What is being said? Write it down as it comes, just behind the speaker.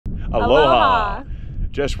Aloha!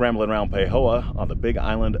 Just rambling around Pahoa on the big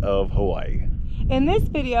island of Hawaii. In this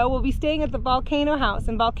video, we'll be staying at the Volcano House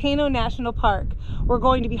in Volcano National Park. We're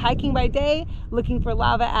going to be hiking by day, looking for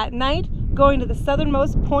lava at night, going to the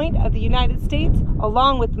southernmost point of the United States,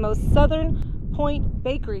 along with the most southern point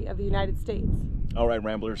bakery of the United States. All right,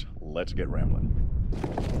 ramblers, let's get rambling.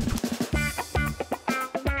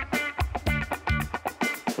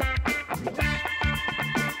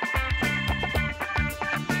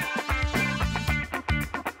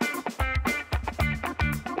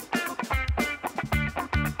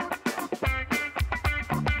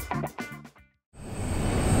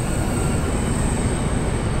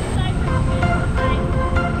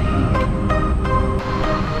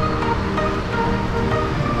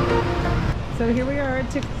 So here we are. It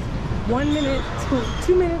took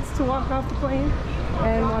 2 minutes to walk off the plane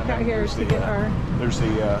and walk out here to get our... There's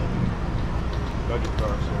the budget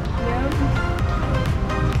cars there. Yeah.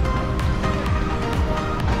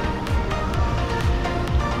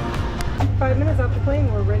 5 minutes off the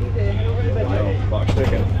plane, we're ready to head over to budget. Oh, clock's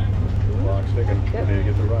ticking. Clock's ticking. Yep. Need to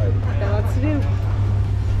get the ride. Got lots to do.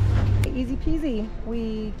 Easy peasy.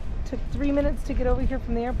 We took 3 minutes to get over here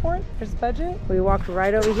from the airport. There's budget. We walked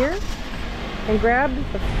right over here and grabbed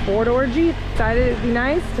the 4-door Jeep. Decided it'd be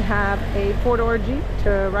nice to have a 4-door Jeep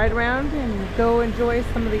to ride around and go enjoy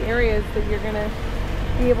some of the areas that you're gonna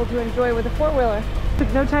be able to enjoy with a 4-wheeler.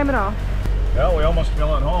 Took no time at all. Well, we almost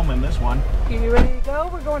feel at home in this one. Are you ready to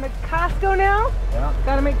go? We're going to Costco now. Yeah.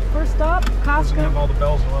 Gotta make the first stop, Doesn't Costco. have all the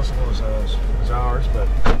bells and whistles as ours, but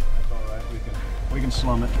that's all right. We can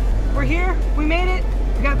slum it. We're here. We made it.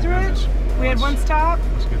 We got through it. We had one stop.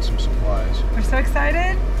 Let's get some supplies. We're so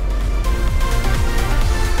excited.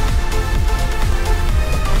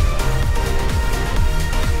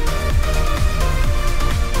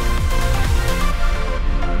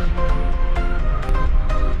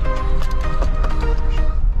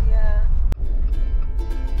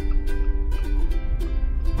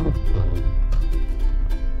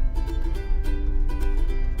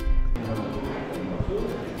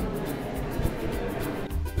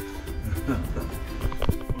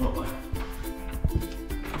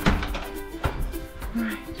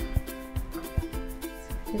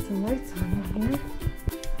 Get some lights on in here.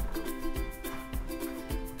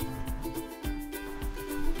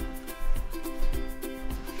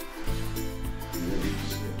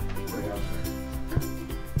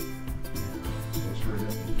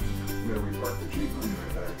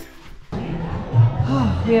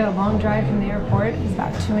 We had a long drive from the airport. It was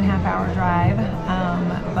about a 2.5 hour drive,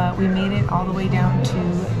 but we made it all the way down to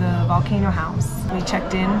the Volcano House. We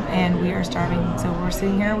checked in and we are starving, so we're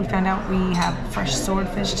sitting here. We found out we have fresh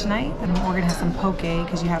swordfish tonight, and we're gonna have some poke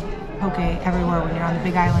because you have poke everywhere when you're on the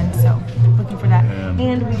Big Island. So looking for that,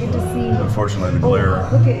 and we get to see. Unfortunately, the glare.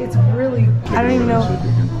 Look, it's really. I don't even know.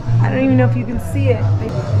 I don't even know if you can see it.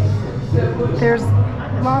 There's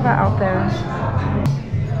lava out there.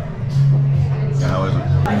 How is it?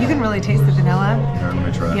 You can really taste the vanilla. Here, let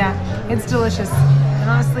me try it. Yeah, it's delicious. And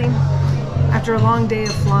honestly, after a long day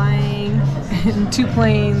of flying in 2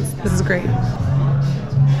 planes, this is great.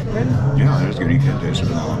 Good? Yeah, it is good. You can taste the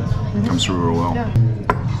vanilla. Comes through real well. Yeah.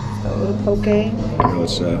 So a little poke. Here,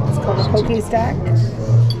 let's, it's called a poke stack.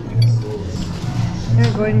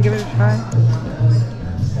 Here, go ahead and give it a try.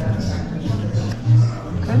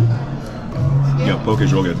 Good? Yeah, poke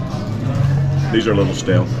is real good. These are a little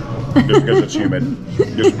stale. Just because it's humid.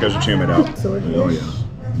 Just because it's humid out. Swordfish. Oh yeah.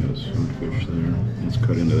 Got swordfish there. Let's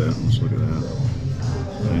cut into that. Let's look at that.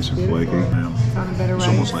 Nice and flaky. Yeah. On a better It's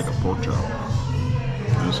rice. almost like a pork chop.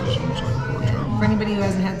 This is almost like a pork chop. For anybody who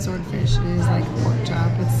hasn't had swordfish, it is like a pork chop.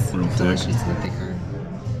 It's Real thick. delicious and thicker.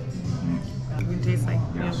 You can taste like,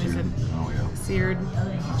 you know, there's a Oh yeah. seared.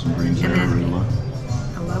 Some greens there, And then- arugula.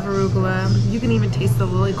 I love arugula. You can even taste the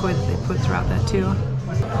liquid that they put throughout that too.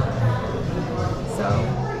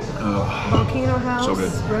 So, Volcano House so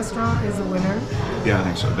good. restaurant is a winner. Yeah, I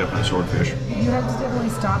think so. Definitely swordfish. You have to definitely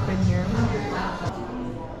stop in here.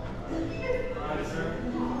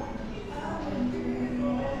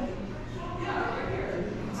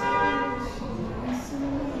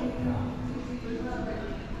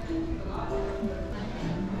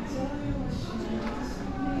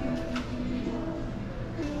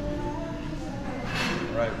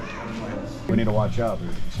 Right. We need to watch out.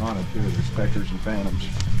 It's haunted too. There's specters and phantoms.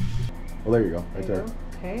 Well, there you go. Right there.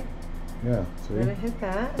 Okay. Yeah. See? I'm gonna hit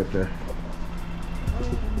that. Get there.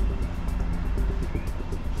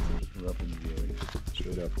 You're up in the valley.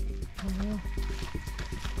 Straight up.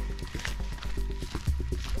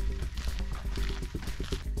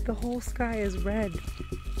 The whole sky is red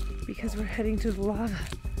because we're heading to the lava.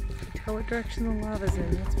 tell what direction the lava's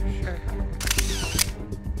in, that's for sure.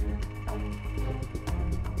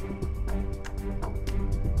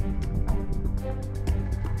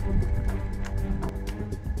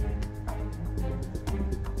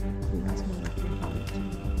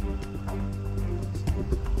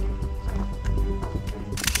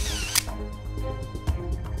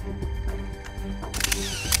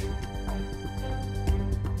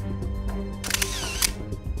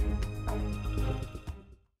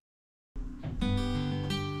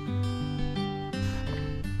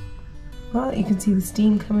 Well, you can see the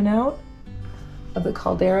steam coming out of the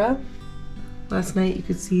caldera. Last night you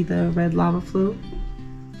could see the red lava flow.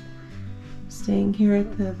 Staying here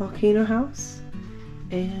at the Volcano House,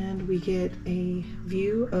 and we get a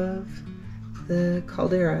view of the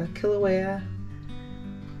caldera, Kilauea,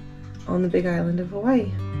 on the big island of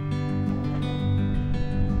Hawaii.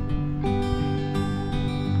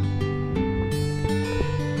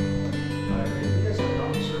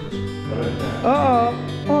 Uh-oh.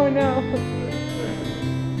 Oh no.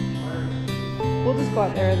 We'll just go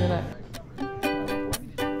out there in the night.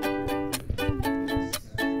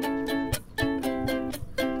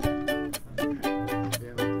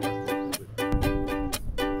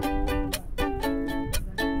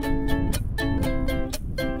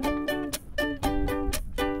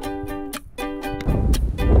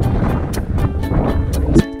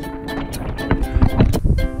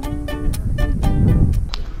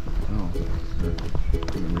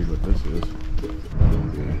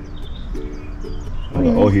 The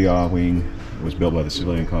Ohia wing was built by the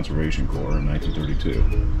Civilian Conservation Corps in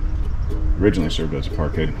 1932. Originally served as a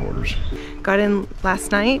park headquarters. Got in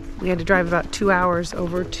last night. We had to drive about 2 hours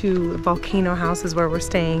over to Volcano House is where we're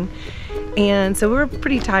staying. And so we were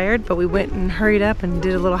pretty tired, but we went and hurried up and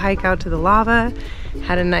did a little hike out to the lava,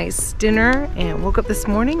 had a nice dinner, and woke up this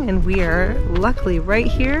morning, and we are luckily right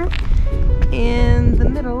here in the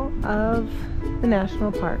middle of the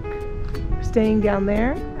national park. We're staying down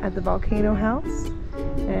there at the Volcano House,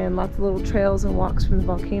 and lots of little trails and walks from the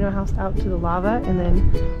Volcano House out to the lava, and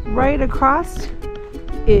then right across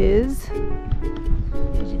is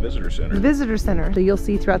the visitor center. The visitor center. So you'll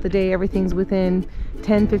see throughout the day everything's within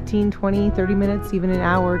 10, 15, 20, 30 minutes, even an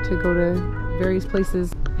hour to go to various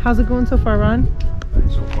places. How's it going so far, Ron?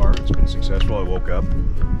 So far it's been successful. I woke up.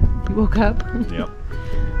 You woke up? Yep.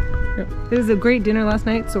 It was a great dinner last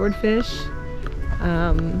night, swordfish.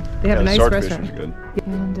 They have a nice restaurant. Was good.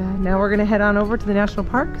 And now we're gonna head on over to the national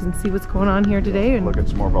park and see what's going on here today, and look at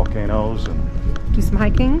some more volcanoes and do some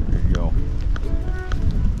hiking. There you go.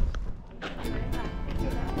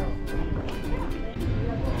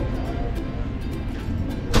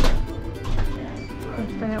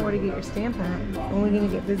 Let's find out where to get your stamp at. Only gonna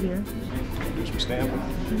get busier. Do some stamping.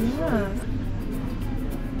 Yeah.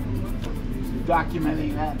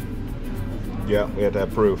 Documenting that. Yeah, we had to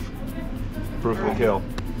have proof. Proof of the kill.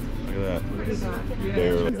 Look at that. What do you got?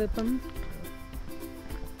 There. Zip them.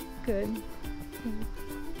 Good.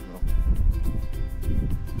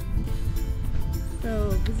 So,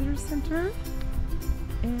 visitor center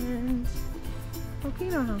and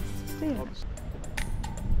Volcano House. Stay in.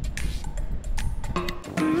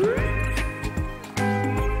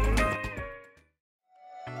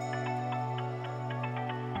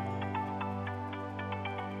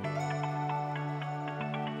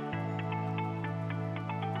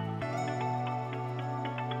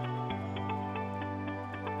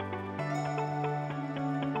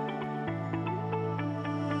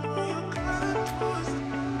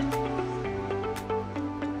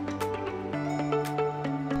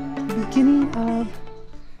 Beginning of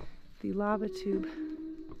the lava tube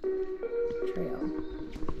trail.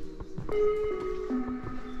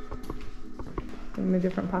 In a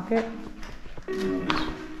different pocket. You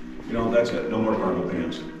know, that's it. No more cargo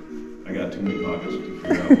pants. I got too many pockets to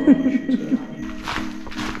figure out what I should say.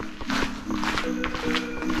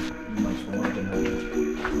 Nice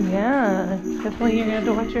one. Yeah, definitely you're gonna have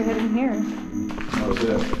to watch your head in here. How's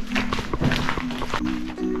it?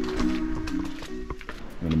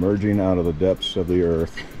 And emerging out of the depths of the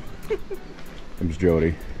earth comes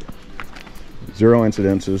Jody. 0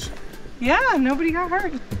 incidences. Yeah, nobody got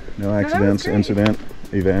hurt. No accidents, incident,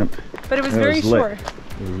 event. But it was very short.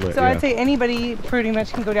 It was lit, So yeah. I'd say anybody pretty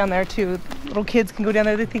much can go down there too. Little kids can go down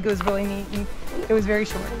there. They think it was really neat, and it was very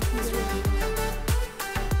short.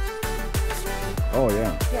 Oh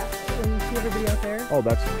yeah. Yeah, and you see everybody out there. Oh,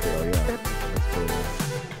 that's the trail, yeah. That's cool.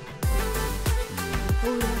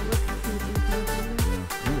 Oh, yeah, look.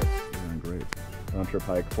 Yeah, great. Round trip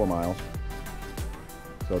hike, 4 miles.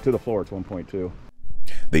 So to the floor, it's 1.2.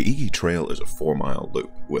 The Iki Trail is a 4-mile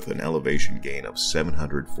loop with an elevation gain of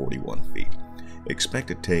 741 feet. Expect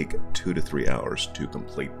to take 2 to 3 hours to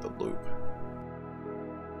complete the loop.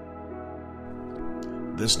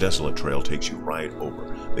 This desolate trail takes you right over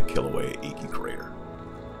the Kilauea Iki Crater.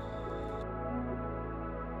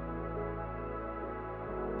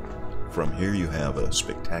 From here you have a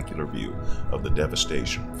spectacular view of the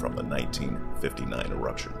devastation from the 1959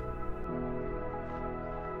 eruption.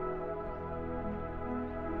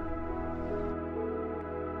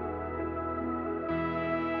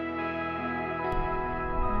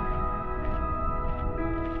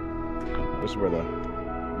 This is where the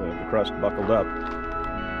crust buckled up.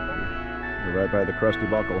 We're right by the crusty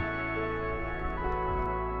buckle.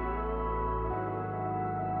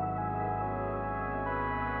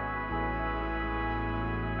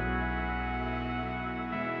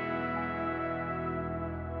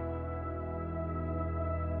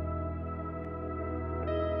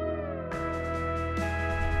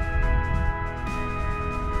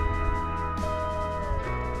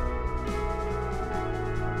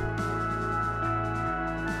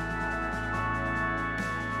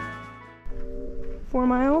 4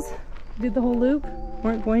 miles, did the whole loop,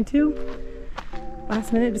 weren't going to.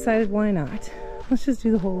 Last minute decided why not. Let's just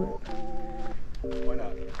do the whole loop. Why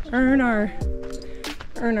not? Earn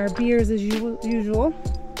our beers as usual,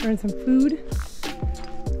 earn some food.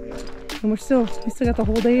 And we still got the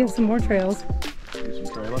whole day of some more trails. Do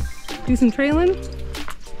some trailing. Do some trailing.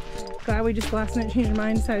 Glad we just last minute changed our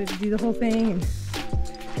mind, decided to do the whole thing, and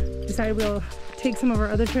decided we'll take some of our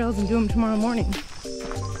other trails and do them tomorrow morning.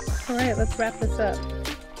 All right, let's wrap this up.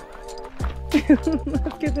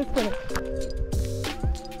 Let's get this finished.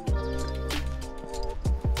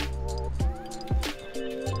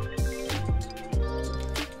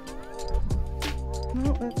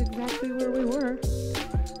 Well, that's exactly where we were.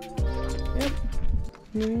 Yep.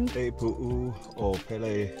 Te Pu'u o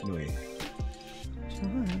Pele Nui.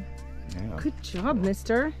 John. Yeah. Good job,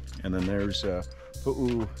 mister. And then there's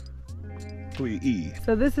Pu'u Pu'i.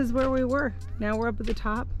 So this is where we were. Now we're up at the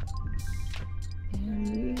top.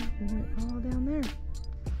 And we went all down there.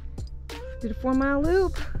 Did a 4-mile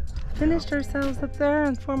loop. Finished ourselves up there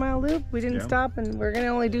on 4-mile loop. We didn't stop, and we're gonna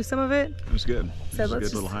only do some of it. It was good. So It was a let's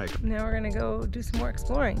good little hike. Now we're gonna go do some more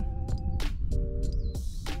exploring.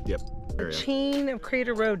 Yep. A chain of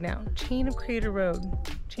crater road now. Chain of crater road.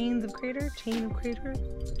 Chains of crater, chain of crater,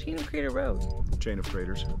 chain of crater road. Chain of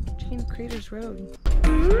craters. Chain of craters road.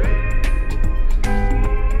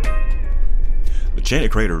 The Chain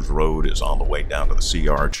of Craters Road is on the way down to the Sea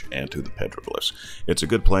Arch and to the Petroglyphs. It's a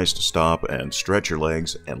good place to stop and stretch your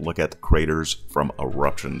legs and look at the craters from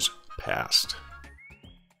eruptions past.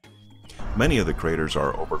 Many of the craters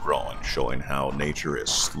are overgrown, showing how nature is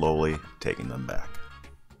slowly taking them back.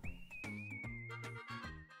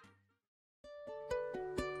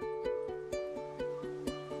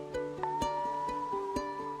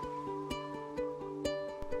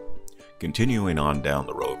 Continuing on down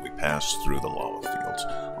the road, we pass through the lava fields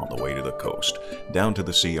on the way to the coast, down to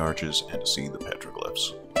the sea arches and to see the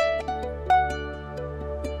petroglyphs.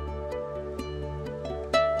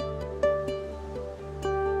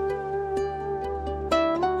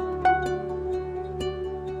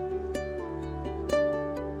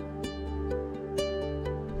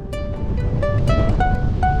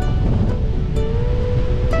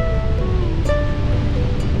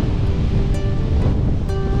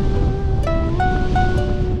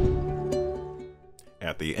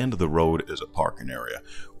 At the end of the road is a parking area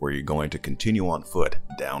where you're going to continue on foot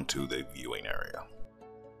down to the viewing area.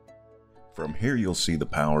 From here you'll see the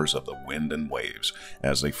powers of the wind and waves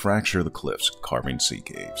as they fracture the cliffs, carving sea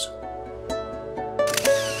caves.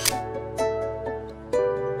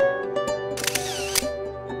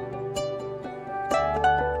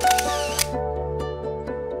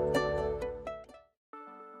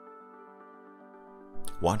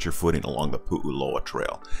 Watch your footing along the Pu'u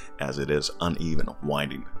Trail as it is uneven,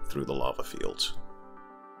 winding through the lava fields.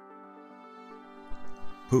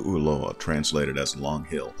 Pu'u, translated as Long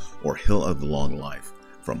Hill or Hill of the Long Life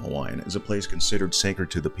from Hawaiian, is a place considered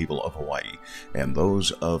sacred to the people of Hawaii and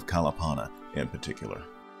those of Kalapana in particular.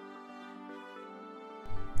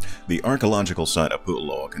 The archaeological site of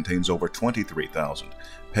Pu'u contains over 23,000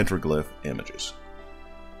 petroglyph images.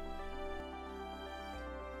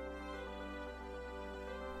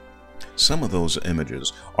 Some of those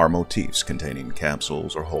images are motifs containing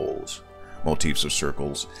capsules or holes, motifs of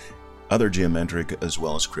circles, other geometric as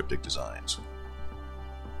well as cryptic designs.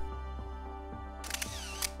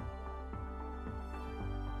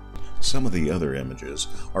 Some of the other images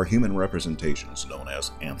are human representations known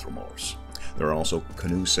as anthropomorphs. There are also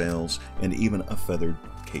canoe sails and even a feathered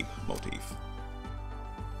cape motif.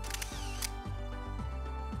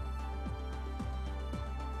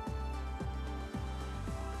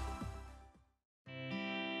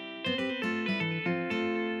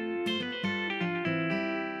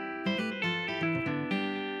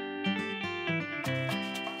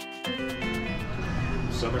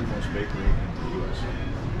 southernmost bakery in the USA.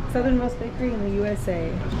 Southernmost bakery in the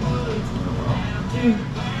USA.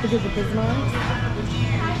 Look at the bismarcks.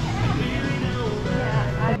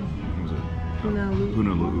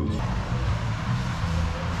 Punalu'u.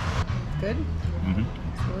 Good?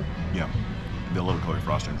 Mm-hmm. Yeah. The Lily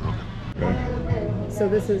frosting is real good. Okay. So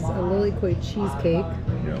this is a lilikoi cheesecake.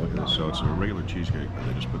 Yeah, look at this. So it's a regular cheesecake, but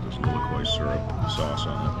they just put this lilikoi syrup sauce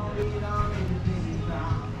on it.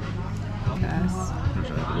 Yes. Here's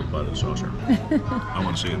a little bite of the sauce here. I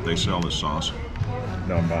want to see if they sell this sauce.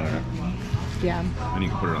 No, I'm buying it. Yeah. And you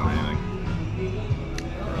can put it on anything.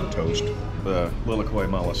 Or on toast. The lilikoi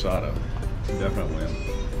malasada. Definitely win.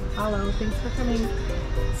 Hello, thanks for coming.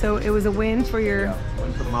 So it was a win for your... Yeah,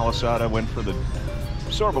 win for the malasada, win for the...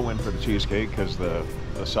 Sort of a win for the cheesecake because the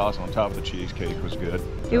sauce on top of the cheesecake was good.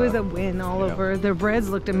 It was a win all over. Their breads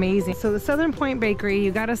looked amazing. So the Southern Point Bakery,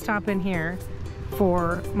 you got to stop in here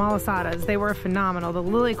for malasadas. They were phenomenal. The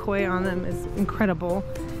lilikoi on them is incredible.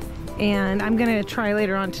 And I'm gonna try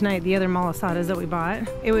later on tonight the other malasadas that we bought.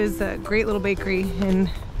 It was a great little bakery and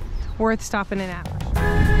worth stopping in at.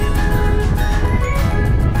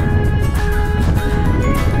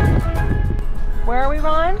 Where are we,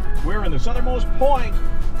 Ron? We're in the southernmost point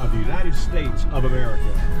of the United States of America.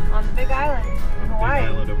 On the Big Island in Hawaii. Big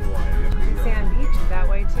Island of Hawaii. Yep, The Sand Beach is that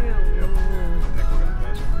way too. Yep. I think we're going to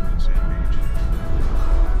pass through the Sand Beach.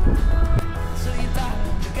 So you thought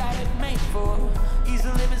you got it made for easy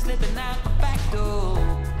living, slipping out the back door.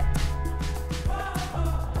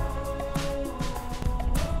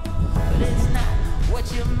 But it's not what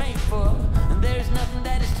you're made for, and there's nothing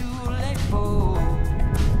that is too late for.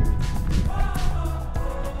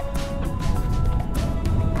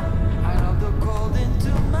 Out of the cold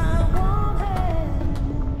into my warm head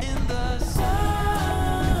in the sun.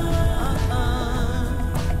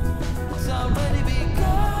 It's already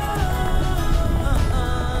begun.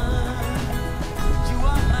 You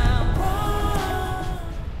are my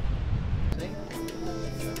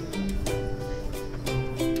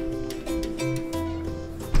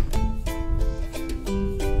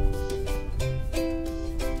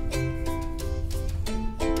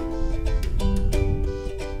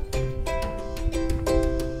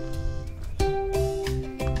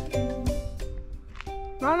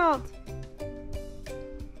Ronald.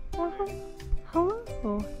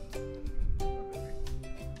 Hello.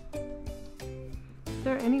 Is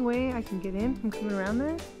there any way I can get in from coming around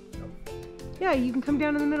there? Yeah, you can come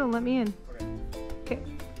down in the middle and let me in. Okay.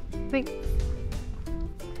 Thanks.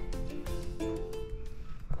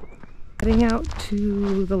 Heading out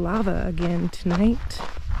to the lava again tonight.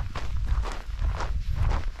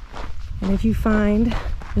 And if you find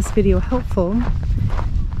this video helpful,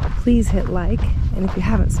 please hit like, and if you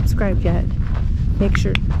haven't subscribed yet, make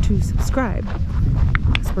sure to subscribe,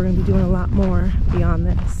 because we're going to be doing a lot more beyond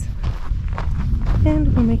this.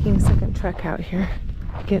 And we're making a second trek out here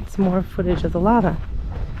to get some more footage of the lava.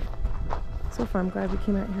 So far I'm glad we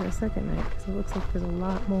came out here a second night, because it looks like there's a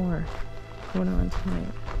lot more going on tonight.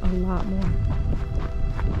 A lot more.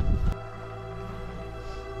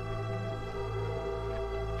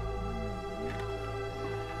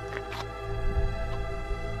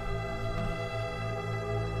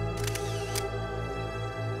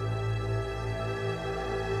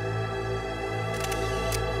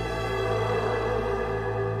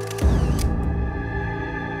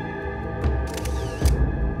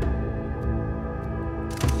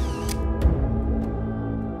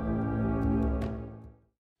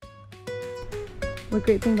 The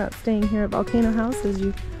great thing about staying here at Volcano House is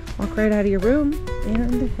you walk right out of your room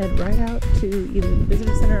and head right out to either the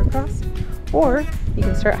visitor center across, or you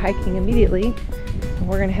can start hiking immediately. And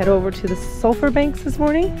we're gonna head over to the sulfur banks this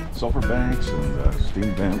morning. Sulfur banks and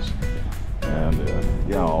steam vents. And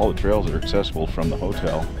yeah, all the trails are accessible from the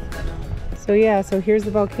hotel. So yeah, so here's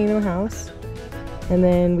the Volcano House. And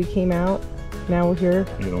then we came out, now we're here.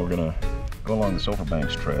 You know, we're gonna go along the Sulfur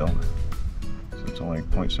Banks Trail. So it's only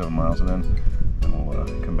 0.7 miles, and then we'll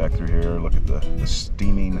come back through here, look at the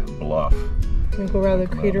steaming bluff. We're gonna go around the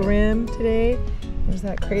crater rim today. There's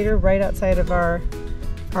that crater right outside of our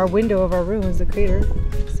window of our room is the crater.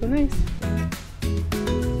 It's so nice.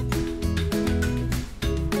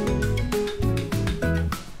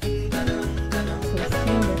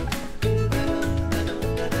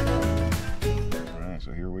 Alright,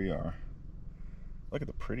 so here we are. Look at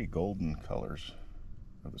the pretty golden colors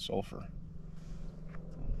of the sulfur.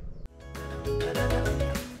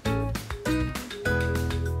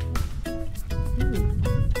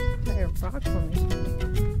 Rock formation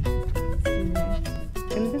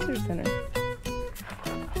in the visitor center.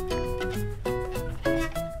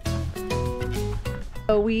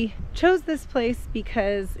 So we chose this place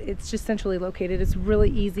because it's just centrally located. It's really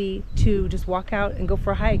easy to just walk out and go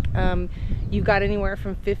for a hike. You've got anywhere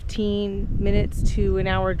from 15 minutes to an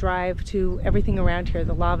hour drive to everything around here.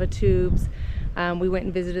 The lava tubes. We went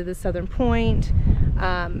and visited the southern point.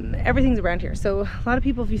 Everything's around here. So a lot of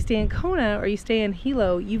people, if you stay in Kona or you stay in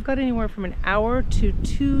Hilo, you've got anywhere from an hour to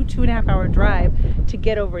 2.5 hour drive to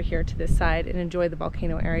get over here to this side and enjoy the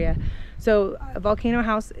volcano area. So Volcano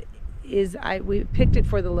House is, we picked it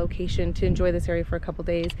for the location to enjoy this area for a couple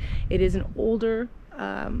days. It is an older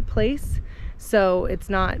place, so it's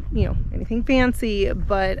not, you know, anything fancy,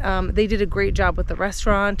 but they did a great job with the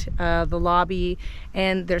restaurant, the lobby,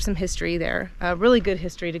 and there's some history there. Really good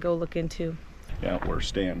history to go look into. Yeah, we're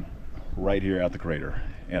staying right here at the crater,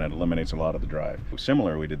 and it eliminates a lot of the drive.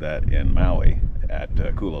 Similar, we did that in Maui at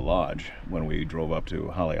Kula Lodge when we drove up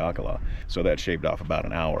to Haleakala. So that shaved off about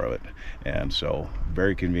an hour of it. And so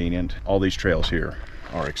very convenient. All these trails here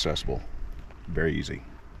are accessible. Very easy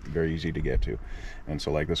to get to. And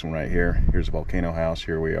so like this one right here, here's a Volcano House.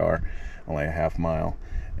 Here we are, only a half mile.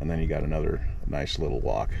 And then you got another nice little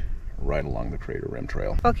walk right along the crater rim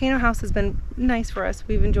trail. Volcano House has been nice for us.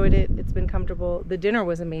 We've enjoyed it. It's been comfortable. The dinner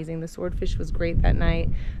was amazing. The swordfish was great that night.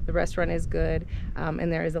 The restaurant is good,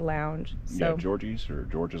 and there is a lounge. So yeah, George's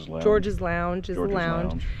Lounge. George's Lounge is a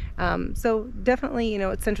lounge. So definitely, you know,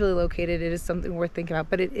 it's centrally located. It is something worth thinking about.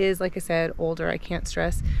 But it is, like I said, older. I can't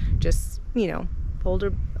stress. Just, you know, older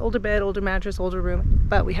bed, older mattress, older room.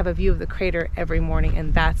 But we have a view of the crater every morning,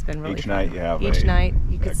 and that's been really Each fun. night you have Each night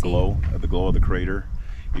you can see the glow of the crater.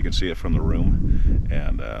 You can see it from the room,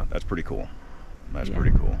 and that's pretty cool. That's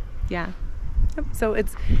pretty cool. Yeah. Yep. So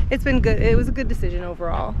it's been good. It was a good decision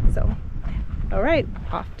overall. So, all right,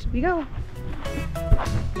 off we go.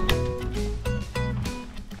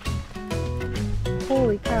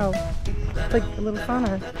 Holy cow! It's like a little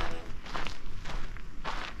sauna.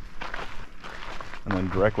 And then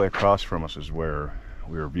directly across from us is where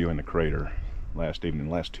we were viewing the crater last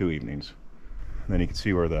 2 evenings. And then you can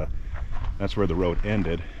see where that's where the road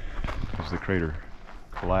ended, because the crater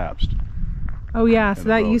collapsed. Oh yeah, so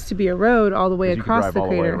that used to be a road all the way across the crater. You could drive all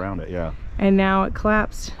the way around it, yeah. And now it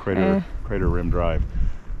collapsed. Crater Rim Drive.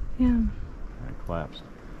 Yeah. It collapsed.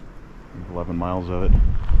 11 miles of it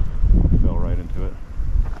fell right into it.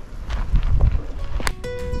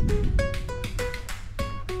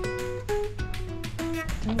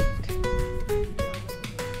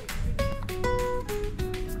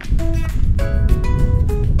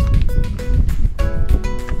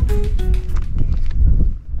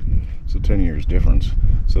 So 10 years difference.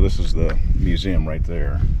 So this is the museum right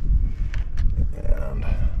there. And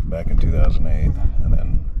back in 2008, and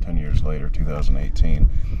then 10 years later, 2018,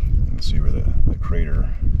 you can see where the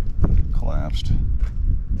crater collapsed.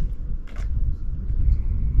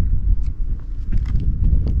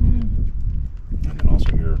 And then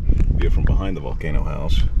also here, view from behind the Volcano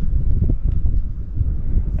House.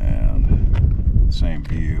 And same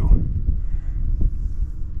view.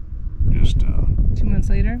 Just 2 months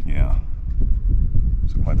later? yeah.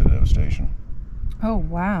 It's quite the devastation. Oh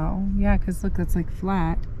wow. Yeah, because look, that's like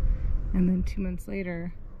flat. And then 2 months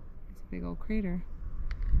later, it's a big old crater.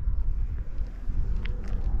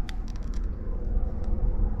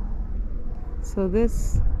 So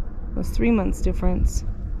this was 3 months difference.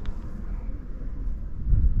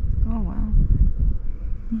 Oh wow.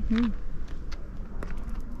 Mm-hmm.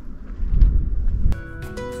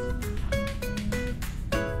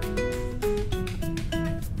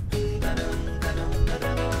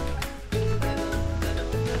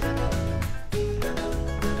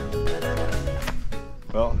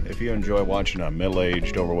 Well, if you enjoy watching a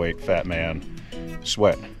middle-aged, overweight, fat man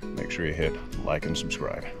sweat, make sure you hit like and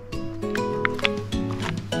subscribe.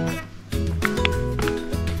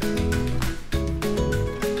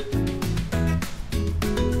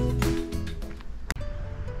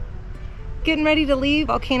 Getting ready to leave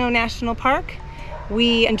Volcano National Park.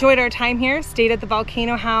 We enjoyed our time here, stayed at the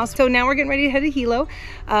Volcano House. So now we're getting ready to head to Hilo.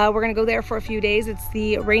 We're gonna go there for a few days. It's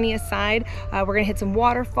the rainiest side. We're gonna hit some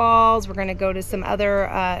waterfalls. We're gonna go to some other,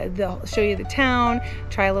 they'll show you the town,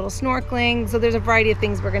 try a little snorkeling. So there's a variety of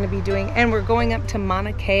things we're gonna be doing. And we're going up to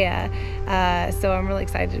Mauna Kea. So I'm really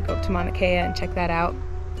excited to go up to Mauna Kea and check that out.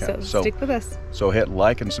 Yeah, So stick with us. So hit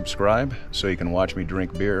like and subscribe so you can watch me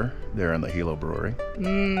drink beer there in the Hilo Brewery.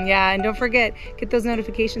 Yeah, and don't forget, get those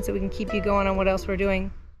notifications so we can keep you going on what else we're doing.